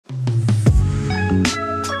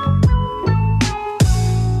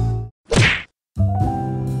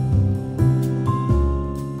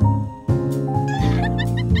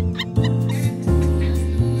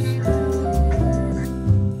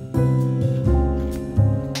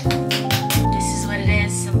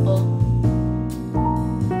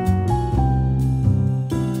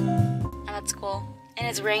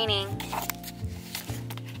it's raining.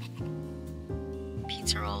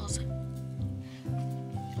 Pizza rolls.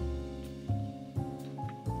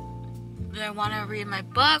 Do I want to read my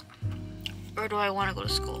book or do I want to go to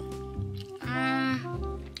school?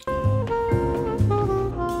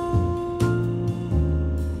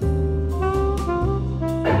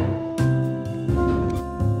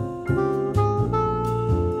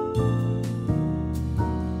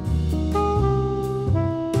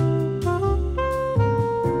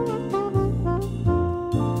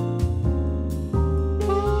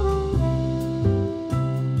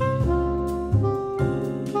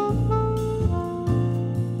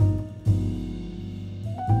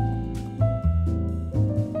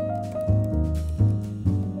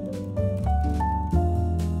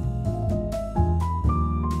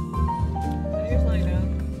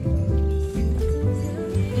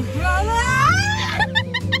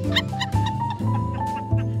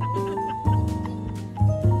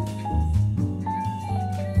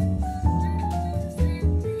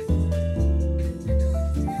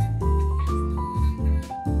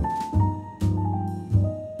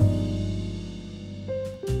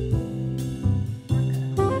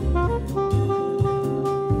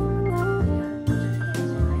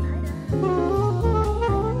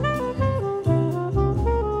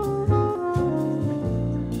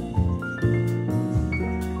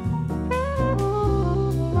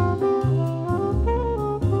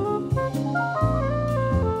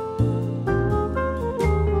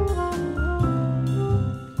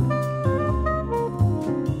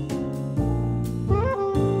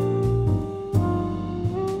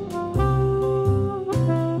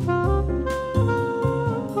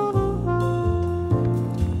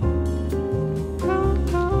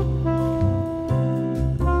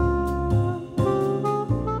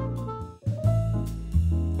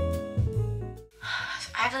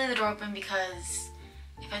 The door open because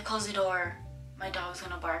if I close the door, my dog's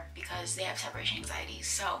gonna bark because they have separation anxiety.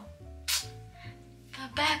 So the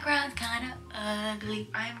background's kind of ugly.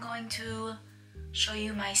 I'm going to show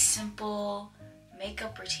you my simple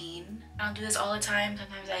makeup routine. I don't do this all the time.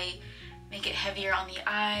 Sometimes I make it heavier on the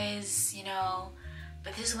eyes, you know,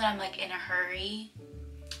 but this is when I'm like in a hurry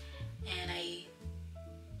and I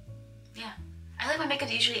like my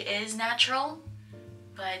makeup usually is natural,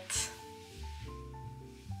 but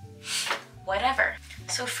whatever.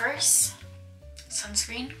 So first,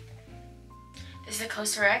 sunscreen. This is the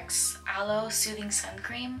Coaster X Aloe Soothing Sun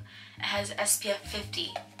Cream. It has SPF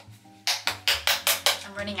 50.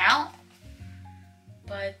 I'm running out,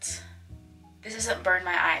 but this doesn't burn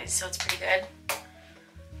my eyes, so it's pretty good.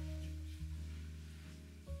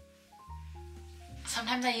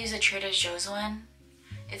 Sometimes I use a Trader Joe's one.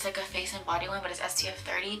 It's like a face and body one, but it's SPF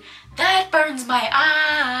 30. That burns my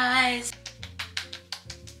eyes!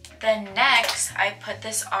 Then next, I put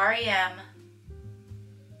this REM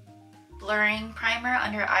blurring primer,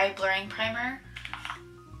 under eye blurring primer.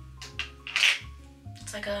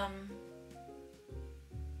 It's like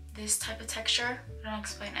this type of texture. I don't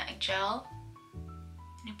explain it, like gel.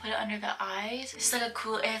 And you put it under the eyes. It's like a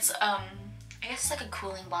cool. It's I guess it's like a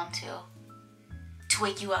cooling balm too, to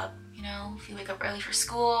wake you up. You know, if you wake up early for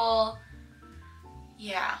school.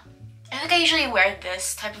 Yeah. I think I usually wear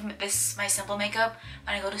this type of my simple makeup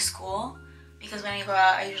when I go to school, because when I go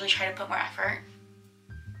out I usually try to put more effort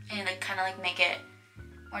and like kind of like make it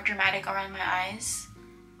more dramatic around my eyes.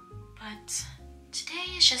 But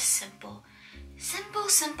today is just simple.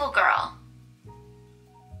 Simple girl.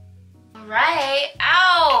 Alright.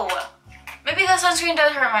 Ow! Maybe the sunscreen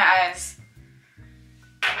does hurt my eyes.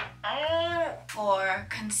 For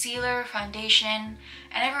concealer, foundation,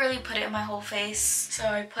 I never really put it in my whole face, so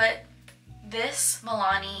I put this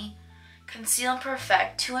Milani Conceal and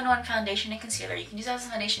Perfect 2-in-1 foundation and concealer. You can use that as a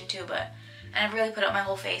foundation too, but I never really put it on my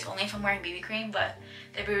whole face, only if I'm wearing BB cream, but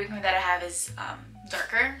the BB cream that I have is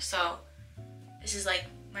darker, so this is like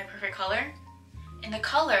my perfect color. In the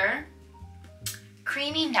color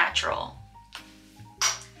Creamy Natural.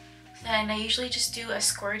 Then I usually just do a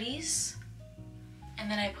squirties, and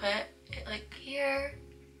then I put it like here,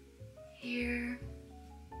 here,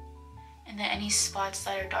 and then any spots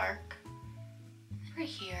that are dark, and then right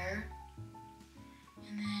here,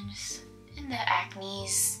 and then just in the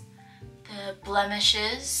acnes, the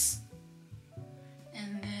blemishes,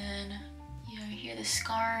 and then here the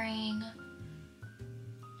scarring,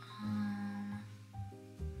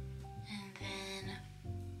 and then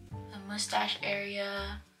the mustache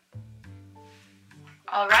area.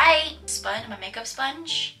 Alright, sponge, my makeup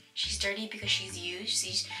sponge. She's dirty because she's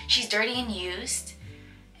used. She's dirty and used.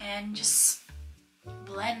 And just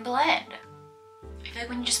blend. I feel like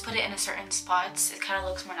when you just put it in a certain spots, it kind of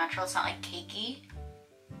looks more natural. It's not like cakey.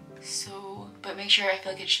 So, but make sure, I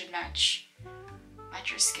feel like it should match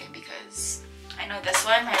your skin, because I know this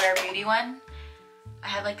one, my Rare Beauty one, I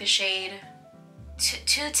have like the shade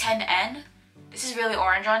 210N. This is really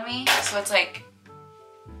orange on me, so it's like,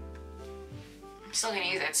 I'm still gonna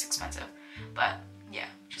use it, it's expensive. But yeah,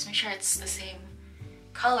 just make sure it's the same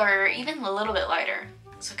color, or even a little bit lighter,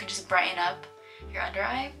 so it can just brighten up your under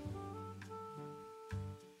eye.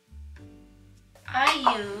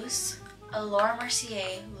 I use a Laura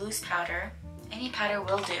Mercier loose powder. Any powder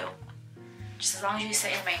will do, just as long as you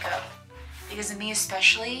set your makeup. Because of me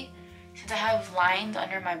especially, since I have lines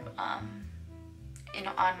under my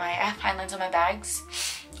I have fine lines on my bags,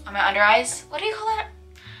 on my under eyes. What do you call that?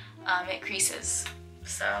 It creases.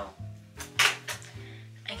 So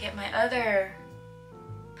I get my other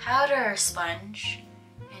powder sponge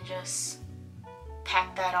and just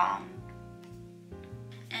pack that on.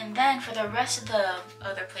 And then for the rest of the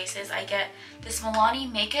other places, I get this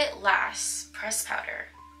Milani Make It Last press powder.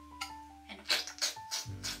 And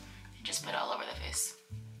just put it all over the face.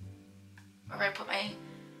 Where I put my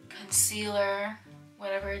concealer,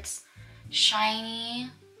 whatever, it's shiny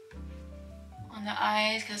on the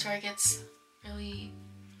eyes, because where it gets really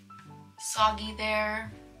soggy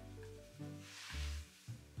there.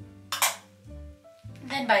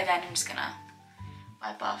 Then by then, I'm just gonna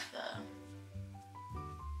wipe off the...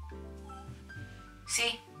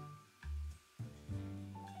 See?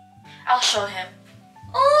 I'll show him.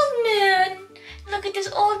 Old man! Look at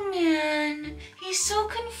this old man! He's so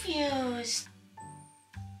confused.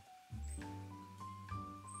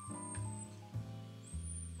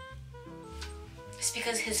 It's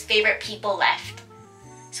because his favorite people left.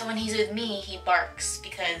 So when he's with me, he barks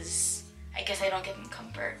because I guess I don't give him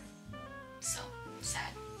comfort. So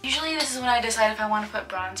sad. Usually this is when I decide if I want to put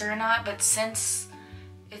bronzer or not, but since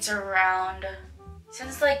it's around...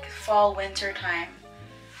 Since like fall, winter time,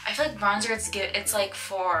 I feel like bronzer, it's like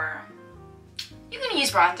for, you can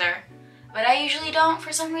use bronzer, but I usually don't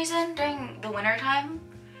for some reason during the winter time.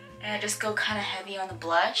 And I just go kind of heavy on the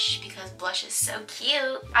blush because blush is so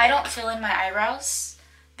cute. I don't fill in my eyebrows.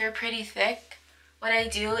 They're pretty thick. What I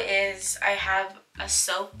do is I have a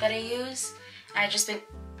soap that I use, and I just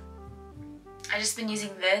been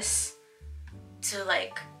using this to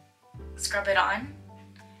like scrub it on.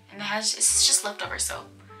 And it's just leftover soap.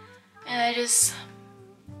 And I just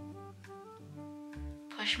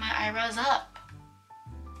push my eyebrows up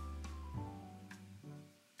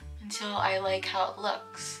until I like how it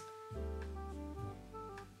looks.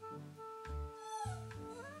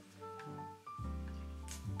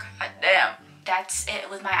 God damn. That's it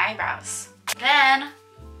with my eyebrows. Then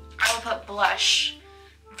I will put blush.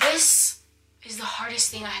 This is the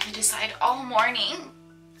hardest thing I have to decide all morning.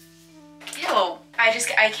 Ew.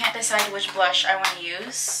 I can't decide which blush I want to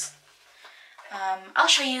use. I'll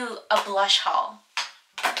show you a blush haul,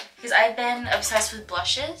 because I've been obsessed with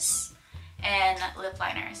blushes and lip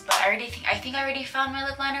liners. But I think I already found my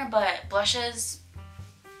lip liner, but blushes,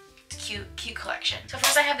 cute collection. So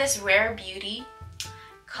first I have this Rare Beauty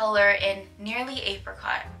color in Nearly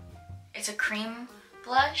Apricot. It's a cream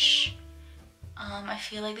blush. I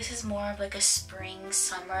feel like this is more of like a spring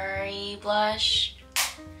summery blush.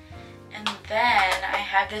 And then I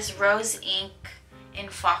have this Rose Ink in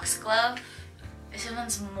Foxglove. This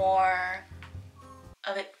one's more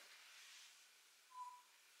of it.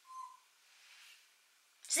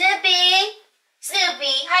 Snoopy!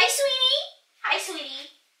 Snoopy! Hi, sweetie! Hi, sweetie!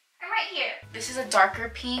 I'm right here. This is a darker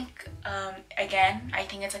pink. Again, I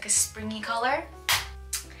think it's like a springy color.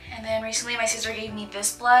 And then recently my sister gave me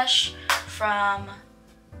this blush from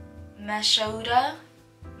Meshuda.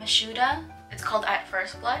 It's called At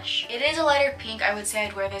First Blush. It is a lighter pink. I would say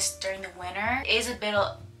I'd wear this during the winter. It is a bit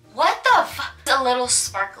of... What the fuck? It's a little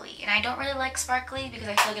sparkly. And I don't really like sparkly because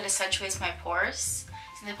I feel like it accentuates my pores.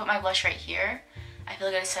 Since I put my blush right here, I feel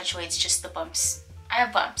like it accentuates just the bumps. I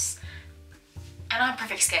have bumps. I don't have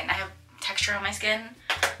perfect skin. I have texture on my skin.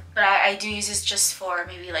 But I do use this just for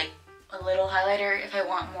maybe like a little highlighter if I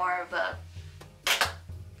want more of a...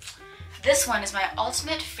 This one is my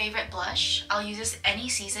ultimate favorite blush. I'll use this any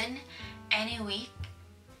season, any week,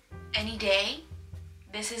 any day.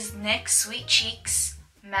 This is NYX Sweet Cheeks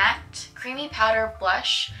Matte Creamy Powder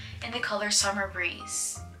Blush in the color Summer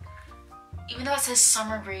Breeze. Even though it says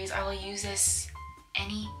Summer Breeze, I will use this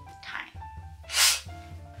any time.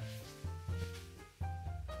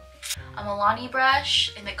 A Milani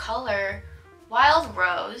brush in the color Wild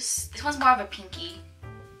Rose. This one's more of a pinky,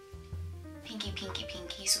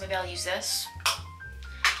 so maybe I'll use this.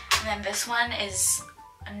 And then this one is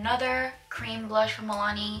another cream blush from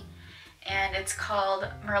Milani, and it's called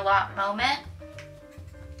Merlot Moment.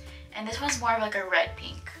 And this one's more of like a red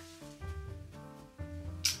pink.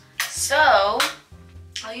 So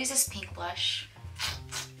I'll use this pink blush,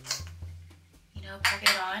 you know, pack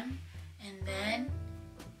it on, and then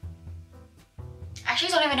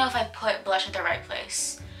actually I don't even know if I put blush at the right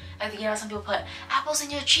place. I think, you know, some people put apples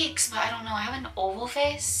in your cheeks, but I don't know. I have an oval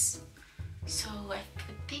face, so I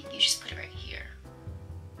think you just put it right here.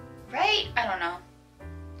 Right? I don't know.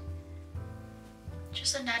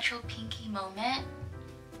 Just a natural pinky moment.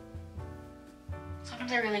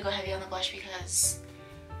 Sometimes I really go heavy on the blush because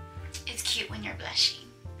it's cute when you're blushing,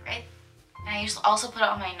 right? And I also put it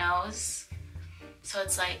on my nose, so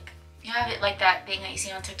it's like, you have it like that thing that you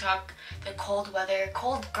see on TikTok, the cold weather,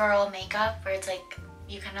 cold girl makeup, where it's like,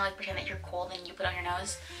 you kind of like pretend that you're cold and you put it on your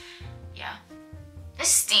nose. Yeah. This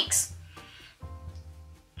stinks.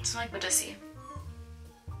 It's like Badussi.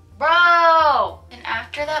 Bro! And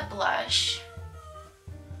after that blush,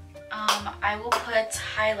 I will put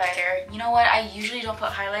highlighter. You know what? I usually don't put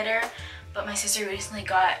highlighter, but my sister recently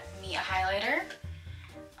got me a highlighter.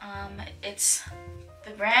 It's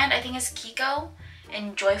the brand, I think it's Kiko,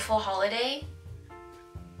 and Joyful Holiday.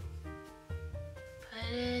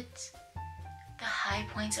 Put it the high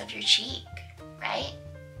points of your cheek, right?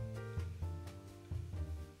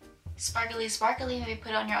 Sparkly, sparkly, maybe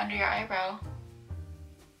put it on under your eyebrow.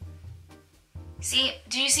 See,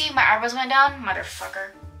 do you see my eyebrows went down?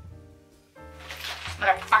 Motherfucker.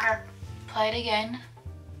 Motherfucker. Apply it again.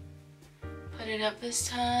 Put it up this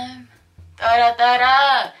time. Da da da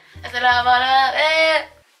da. Da da da da.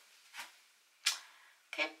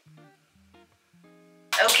 Okay.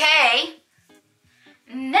 Okay.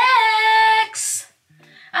 Next,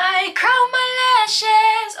 I curl my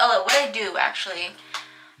lashes. Oh, what I do actually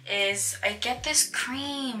is I get this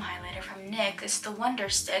cream highlighter from NYX. It's the Wonder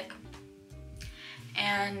Stick.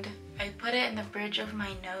 And I put it in the bridge of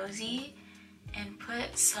my nosy and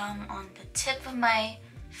put some on the tip of my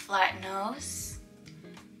flat nose.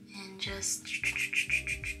 And just...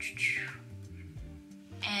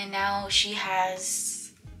 And now she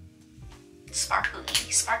has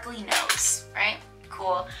sparkly nose, right?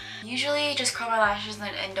 Cool. Usually just curl my lashes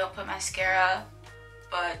and don't put mascara,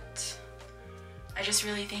 but I just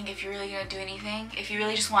really think if you're really gonna do anything, if you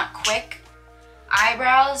really just want quick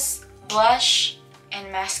eyebrows, blush,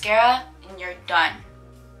 and mascara, and you're done.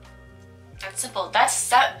 That's simple. That's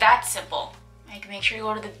simple. I can make sure to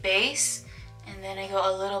go to the base, and then I go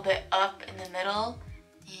a little bit up in the middle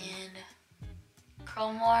and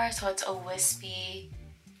curl more so it's a wispy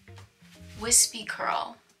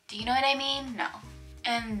curl. Do you know what I mean? No.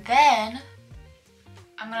 And then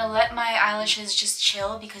I'm gonna let my eyelashes just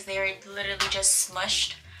chill because they are literally just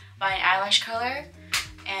smushed by an eyelash curler.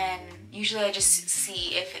 And usually I just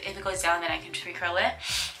see if it goes down, then I can just recurl it.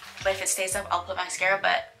 But if it stays up, I'll put mascara.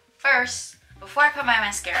 But first, before I put my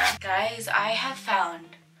mascara, guys, I have found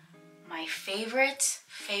my favorite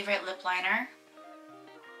lip liner.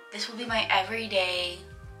 This will be my everyday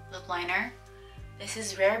lip liner. This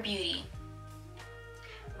is Rare Beauty.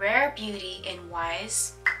 Rare Beauty in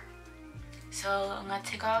Wise. So I'm gonna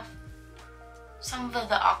take off some of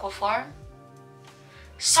the Aquaphor.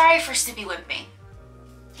 Sorry for Snippy wimping.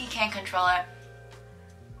 He can't control it.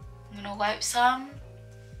 I'm gonna wipe some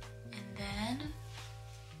and then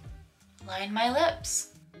line my lips.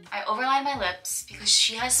 I overline my lips because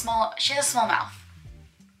she has a small mouth.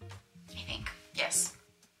 I think. Yes.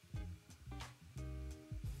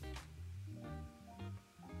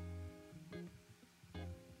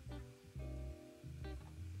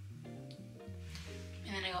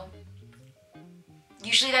 And then I go.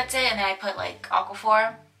 Usually that's it, and then I put like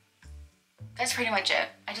Aquaphor. That's pretty much it.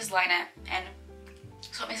 I just line it, and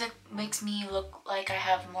so it makes me look like I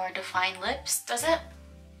have more defined lips, does it?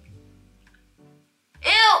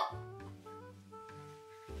 Ew!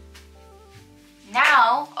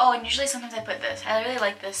 Now, oh, and usually sometimes I put this. I really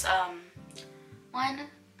like this one.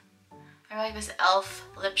 I really like this e.l.f.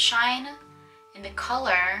 lip shine in the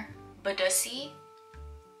color Badussi.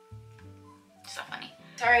 So funny.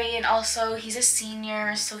 Sorry, and also he's a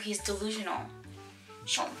senior, so he's delusional.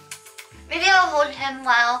 So maybe I'll hold him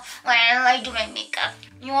while I do my makeup.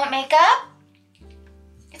 You want makeup?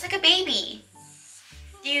 It's like a baby.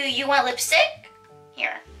 You want lipstick?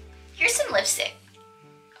 Here. Here's some lipstick.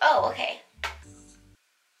 Oh, okay.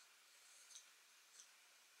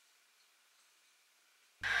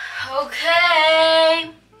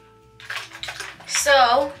 Okay.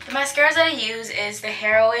 So, the mascaras that I use is the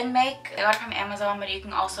Heroine Make. I got it from Amazon, but you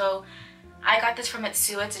can also... I got this from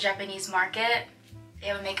Itsu. It's a Japanese market. They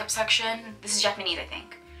have a makeup section. This is Japanese, I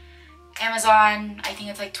think. Amazon, I think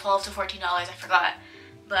it's like $12 to $14, I forgot.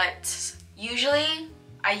 But usually,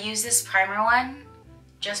 I use this primer one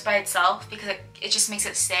just by itself because it just makes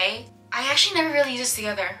it stay. I actually never really use this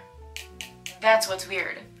together. That's what's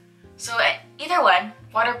weird. So either one,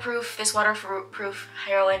 waterproof, this waterproof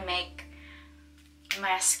heroin make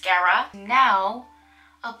mascara. Now,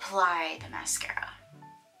 apply the mascara.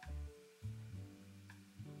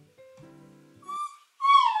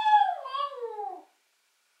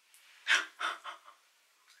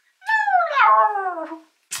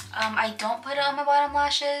 I don't put it on my bottom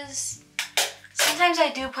lashes. Sometimes I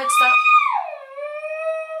do put stuff.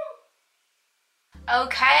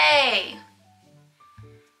 Okay.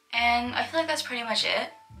 And I feel like that's pretty much it.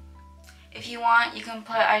 If you want, you can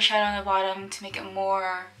put eyeshadow on the bottom to make it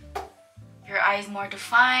more, your eyes more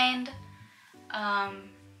defined.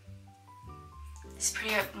 It's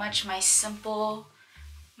pretty much my simple,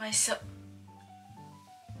 yes,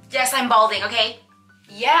 I'm balding, okay?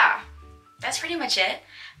 Yeah, that's pretty much it.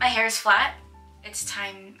 My hair is flat. It's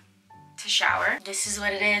time to shower. This is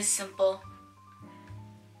what it is, simple,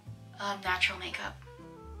 natural makeup.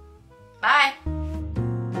 Bye.